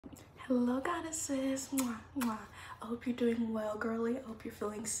Hello goddesses. Mwah, mwah. I hope you're doing well, girly. I hope you're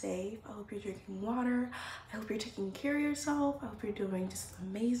feeling safe. I hope you're drinking water. I hope you're taking care of yourself. I hope you're doing just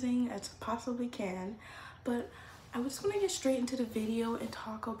amazing as you possibly can. But I just want to get straight into the video and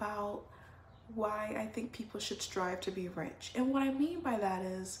talk about why I think people should strive to be rich. And what I mean by that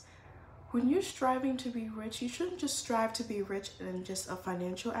is, when you're striving to be rich, you shouldn't just strive to be rich in just a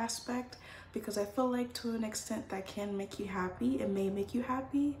financial aspect, because I feel like to an extent that can make you happy. It may make you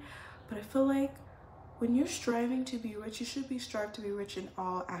happy, but I feel like when you're striving to be rich, you should be striving to be rich in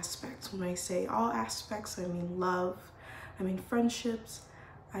all aspects. When I say all aspects, I mean love, I mean friendships,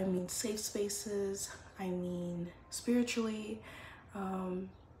 I mean safe spaces, I mean spiritually, and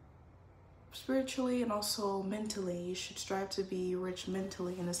also mentally. You should strive to be rich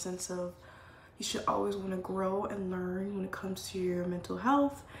mentally, in the sense of you should always want to grow and learn when it comes to your mental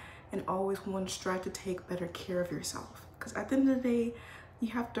health, and always want to strive to take better care of yourself, because at the end of the day, you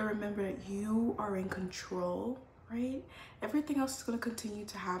have to remember that you are in control, right? Everything else is going to continue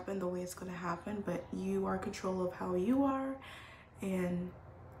to happen the way it's going to happen, but you are in control of how you are. And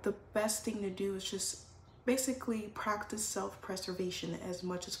the best thing to do is just basically practice self-preservation as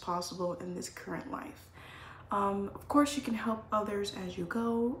much as possible in this current life. Of course, you can help others as you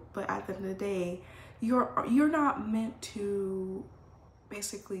go, but at the end of the day, you're not meant to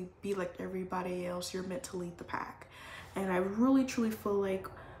basically be like everybody else. You're meant to lead the pack. And I really truly feel like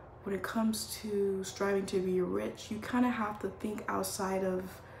when it comes to striving to be rich, you kind of have to think outside of,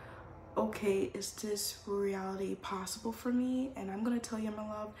 okay, is this reality possible for me? And I'm gonna tell you, my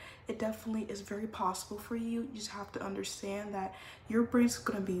love, it definitely is very possible for you. You just have to understand that your brain's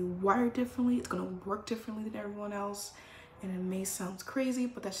gonna be wired differently. It's gonna work differently than everyone else. And it may sound crazy,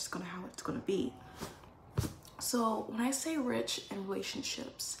 but that's just how it's gonna be. So when I say rich in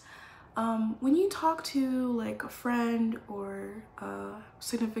relationships, when you talk to like a friend or a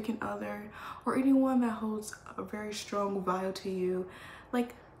significant other, or anyone that holds a very strong value to you,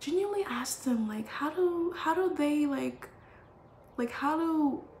 like genuinely ask them, like, how does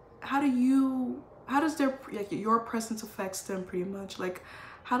their, like, your presence affects them, pretty much. Like,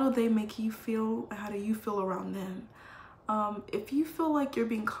 how do they make you feel, and how do you feel around them? If you feel like you're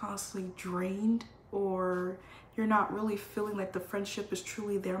being constantly drained, or you're not really feeling like the friendship is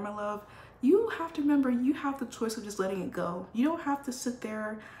truly there, my love, you have to remember, you have the choice of just letting it go. You don't have to sit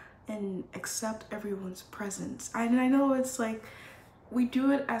there and accept everyone's presence. And I know it's like, we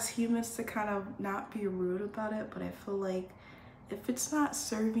do it as humans to kind of not be rude about it, but I feel like if it's not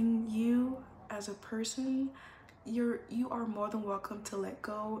serving you as a person, you are more than welcome to let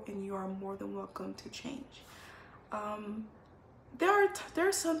go, and you are more than welcome to change. There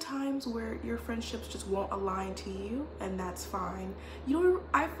are some times where your friendships just won't align to you, and that's fine.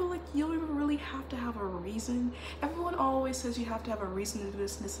 I feel like you don't even really have to have a reason. Everyone always says you have to have a reason to do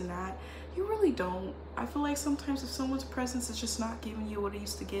this and that. You really don't. I feel like sometimes if someone's presence is just not giving you what it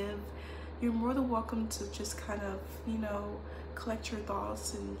used to give, you're more than welcome to just kind of, collect your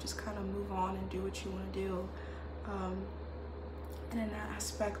thoughts and just kind of move on and do what you want to do. And in that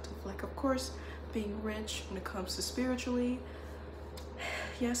aspect of, like, of course, being rich when it comes to spiritually,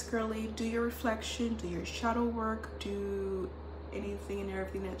 yes, girly, do your reflection, do your shadow work, do anything and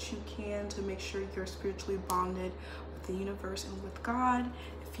everything that you can to make sure you're spiritually bonded with the universe and with God.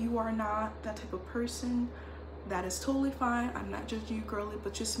 If you are not that type of person, that is totally fine. I'm not judging you, girly,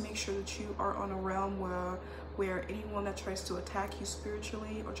 but just make sure that you are on a realm where anyone that tries to attack you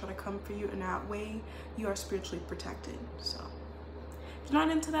spiritually or try to come for you in that way, you are spiritually protected. So if you're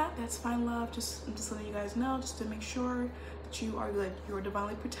not into that, that's fine, love. I'm just letting you guys know, just to make sure that you are good. You're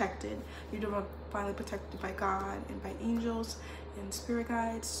divinely protected. You're divinely protected by God and by angels and spirit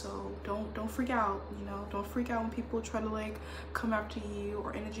guides. So don't freak out. Don't freak out when people try to like come after you,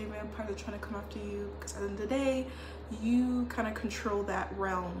 or energy vampires are trying to come after you, because at the end of the day, you kind of control that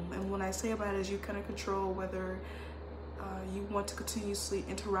realm. And when I say about it, is you kind of control whether you want to continuously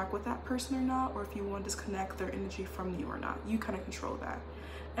interact with that person or not, or if you want to disconnect their energy from you or not. You kind of control that.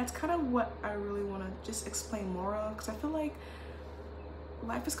 That's kind of what I really want to just explain more of, because I feel like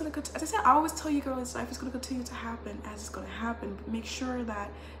life is going to continue. As I said, I always tell you girls, life is going to continue to happen as it's going to happen, but make sure that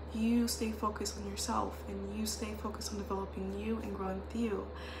you stay focused on yourself, and you stay focused on developing you and growing with you.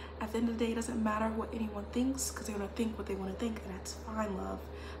 At the end of the day, it doesn't matter what anyone thinks, because they're going to think what they want to think, and that's fine, love.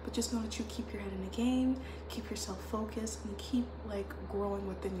 But just know that you keep your head in the game, keep yourself focused, and keep like growing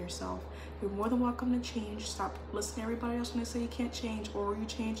within yourself. You're more than welcome to change. Stop listening to everybody else when they say you can't change, or you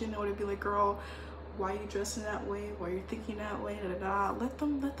changing, or to be like, girl, why are you dressing that way? Why are you thinking that way? Da, da, da. Let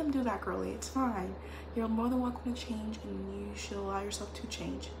them do that, girly. It's fine. You're more than welcome to change, and you should allow yourself to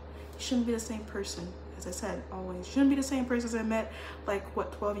change. You shouldn't be the same person as I said, always shouldn't be the same person as I met like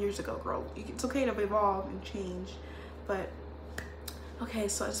what 12 years ago, girl. It's okay to evolve and change. But okay,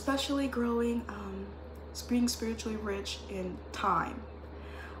 so especially growing, being spiritually rich in time.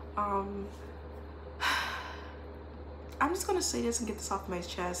 I'm just gonna say this and get this off my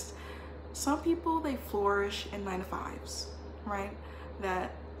chest. Some people, they flourish in 9-to-5s, right?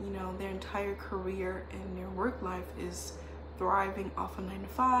 That, you know, their entire career and their work life is thriving off a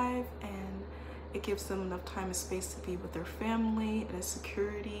 9-to-5, and it gives them enough time and space to be with their family and the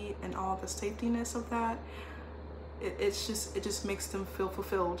security and all the safetyness of that. It just makes them feel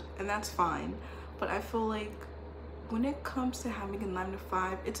fulfilled, and that's fine. But I feel like when it comes to having a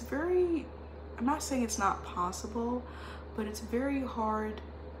 9-to-5, it's very, I'm not saying it's not possible, but it's very hard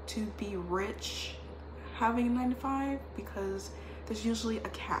to be rich having a 9-to-5 because there's usually a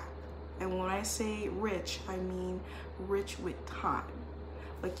cap. And when I say rich, I mean rich with time.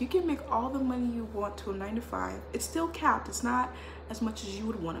 Like, you can make all the money you want to a 9-to-5. It's still capped. It's not as much as you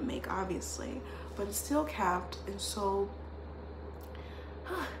would want to make, obviously, but it's still capped. And so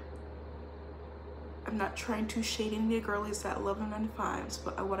I'm not trying to shade any of the girlies that love the 9-to-5s,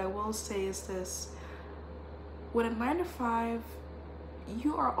 but what I will say is this: with a 9-to-5,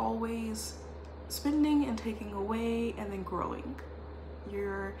 you are always spending and taking away and then growing.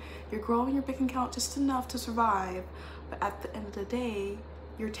 You're growing your bank account just enough to survive, but at the end of the day,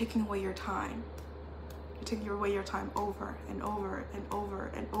 you're taking away your time. You're taking away your time over and over and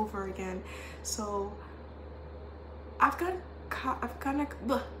over and over again. So I've kind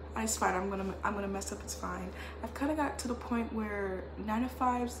of, it's fine. I'm gonna mess up. It's fine. I've kind of got to the point where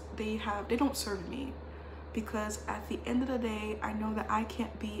 9-to-5s, they don't serve me, because at the end of the day, I know that I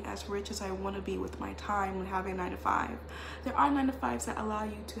can't be as rich as I want to be with my time when having a 9-to-5. There are 9-to-5s that allow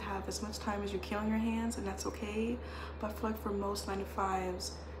you to have as much time as you can on your hands, and that's okay. But I feel like for most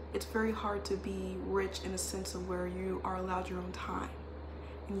 9-to-5s, it's very hard to be rich in a sense of where you are allowed your own time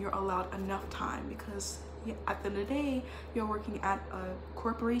and you're allowed enough time, because at the end of the day, you're working at a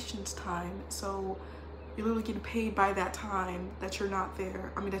corporation's time. So you're literally getting paid by that time that you're not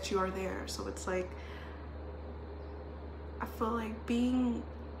there. I mean, that you are there. So it's like, I feel like being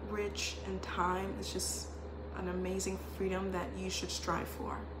rich in time is just an amazing freedom that you should strive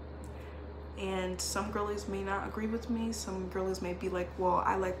for. And some girlies may not agree with me. Some girlies may be like, well,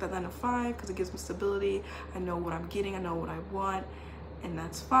 I like that 9-to-5 because it gives me stability. I know what I'm getting. I know what I want, and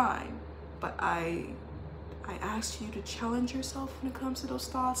that's fine. But I ask you to challenge yourself when it comes to those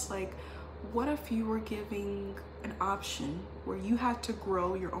thoughts. Like, what if you were giving an option where you had to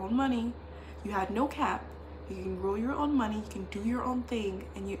grow your own money? You had no cap. You can grow your own money, you can do your own thing,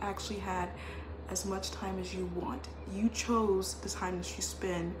 and you actually had as much time as you want. You chose the time that you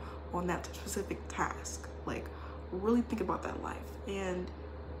spend on that specific task. Like, really think about that life. And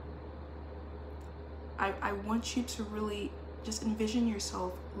I want you to really just envision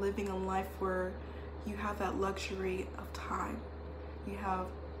yourself living a life where you have that luxury of time. You have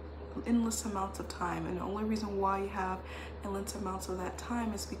endless amounts of time, and the only reason why you have endless amounts of that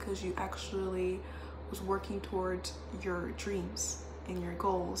time is because you actually was working towards your dreams and your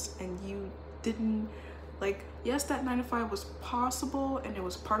goals, and you didn't, like, yes, that 9-to-5 was possible and it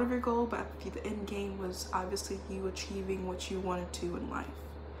was part of your goal, but the end game was obviously you achieving what you wanted to in life.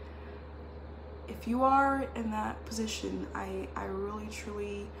 If you are in that position, I really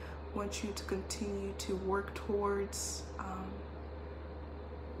truly want you to continue to work towards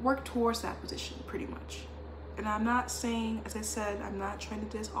that position, pretty much. And I'm not saying, as I said, I'm not trying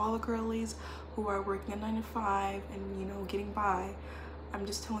to diss all the girlies who are working a 9-to-5 and, you know, getting by. I'm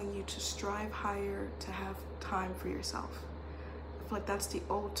just telling you to strive higher, to have time for yourself. I feel like that's the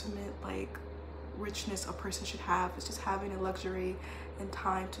ultimate, like, richness a person should have, is just having the luxury and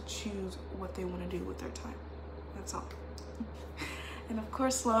time to choose what they want to do with their time. That's all. And of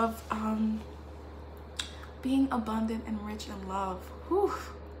course, love, being abundant and rich in love. Whew.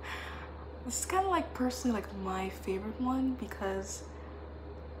 This is kind of like personally like my favorite one, because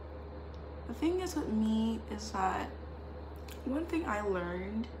the thing is with me is that one thing I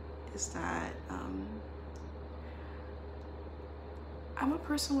learned is that I'm a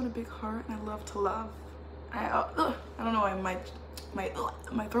person with a big heart, and I love to love. I don't know why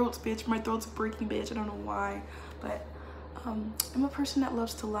my throat's breaking, bitch. I don't know why, but I'm a person that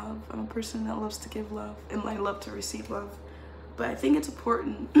loves to love. I'm a person that loves to give love, and I love to receive love. But I think it's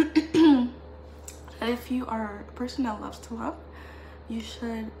important that if you are a person that loves to love, you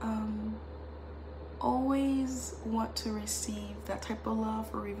should always want to receive that type of love,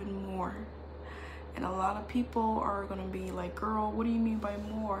 or even more. And a lot of people are gonna be like, girl, what do you mean by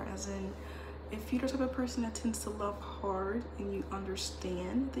more? As in, if you're the type of person that tends to love hard and you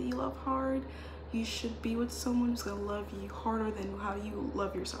understand that you love hard, You should be with someone who's gonna love you harder than how you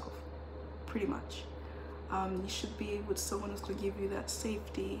love yourself, pretty much. You should be with someone who's gonna give you that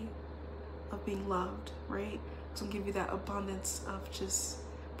safety of being loved, right? It's gonna give you that abundance of just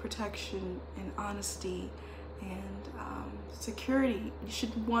protection and honesty and security. You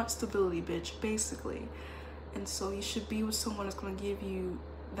should want stability, bitch, basically. And so you should be with someone that's gonna give you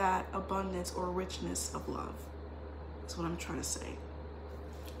that abundance or richness of love. That's what I'm trying to say.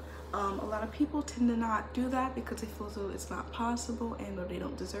 A lot of people tend to not do that because they feel as though it's not possible and or they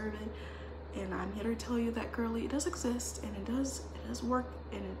don't deserve it. And I'm here to tell you that, girly, it does exist, and it does work,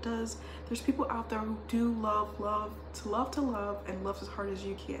 and it does. There's people out there who do love and love as hard as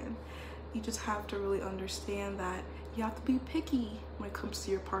you can. You just have to really understand that you have to be picky when it comes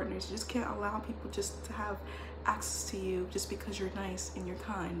to your partners. You just can't allow people just to have access to you just because you're nice and you're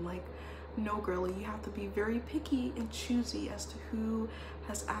kind. Like, no, girly, you have to be very picky and choosy as to who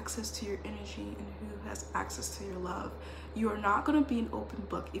has access to your energy and who has access to your love. You are not going to be an open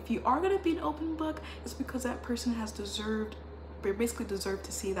book. If you are going to be an open book, it's because that person has basically deserved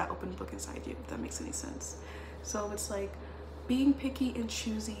to see that open book inside you, if that makes any sense. So it's like being picky and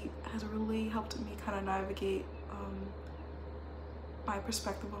choosy has really helped me kind of navigate my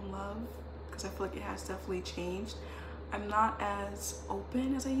perspective on love, because I feel like it has definitely changed. I'm not as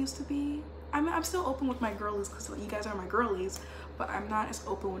open as I used to be. I'm still open with my girlies because you guys are my girlies, but I'm not as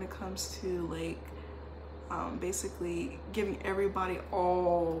open when it comes to like basically giving everybody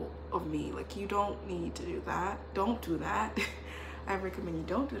all of me. Like, you don't need to do that. Don't do that. I recommend you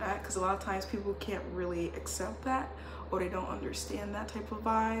don't do that, because a lot of times people can't really accept that, or they don't understand that type of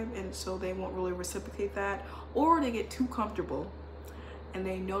vibe, and so they won't really reciprocate that, or they get too comfortable and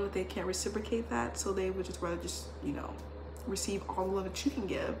they know that they can't reciprocate that, so they would just rather just, you know, receive all the love that you can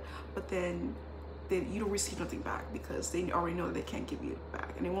give, but then you don't receive nothing back because they already know that they can't give you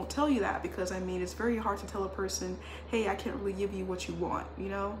back. And they won't tell you that because, I mean, it's very hard to tell a person, hey, I can't really give you what you want, you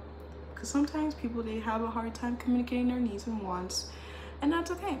know? Because sometimes people, they have a hard time communicating their needs and wants, and that's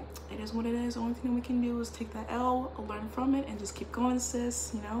okay. It is what it is. The only thing that we can do is take that L, learn from it, and just keep going,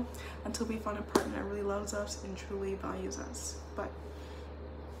 sis, you know, until we find a partner that really loves us and truly values us. But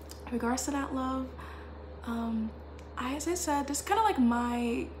in regards to that, love, as I said, this is kind of like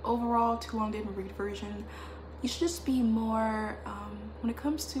my overall Too Long Didn't Read version. You should just be more, when it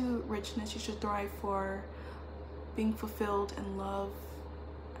comes to richness, you should thrive for being fulfilled in love,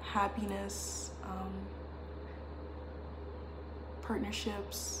 happiness,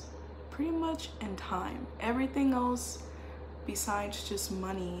 partnerships, pretty much in time. Everything else besides just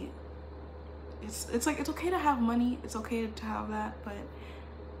money, it's like, it's okay to have money, it's okay to have that, but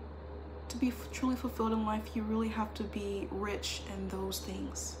to be truly fulfilled in life, you really have to be rich in those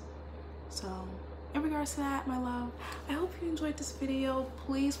things. So in regards to that, my love, I hope you enjoyed this video.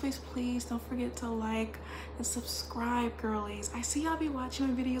 Please, please, please don't forget to like and subscribe, girlies. I see y'all be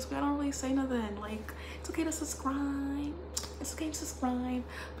watching my videos, but I don't really say nothing. Like, it's okay to subscribe. It's okay to subscribe,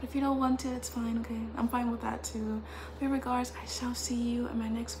 but if you don't want to, it's fine, okay? I'm fine with that too. But in regards, I shall see you in my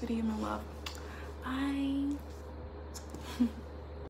next video, my love. Bye.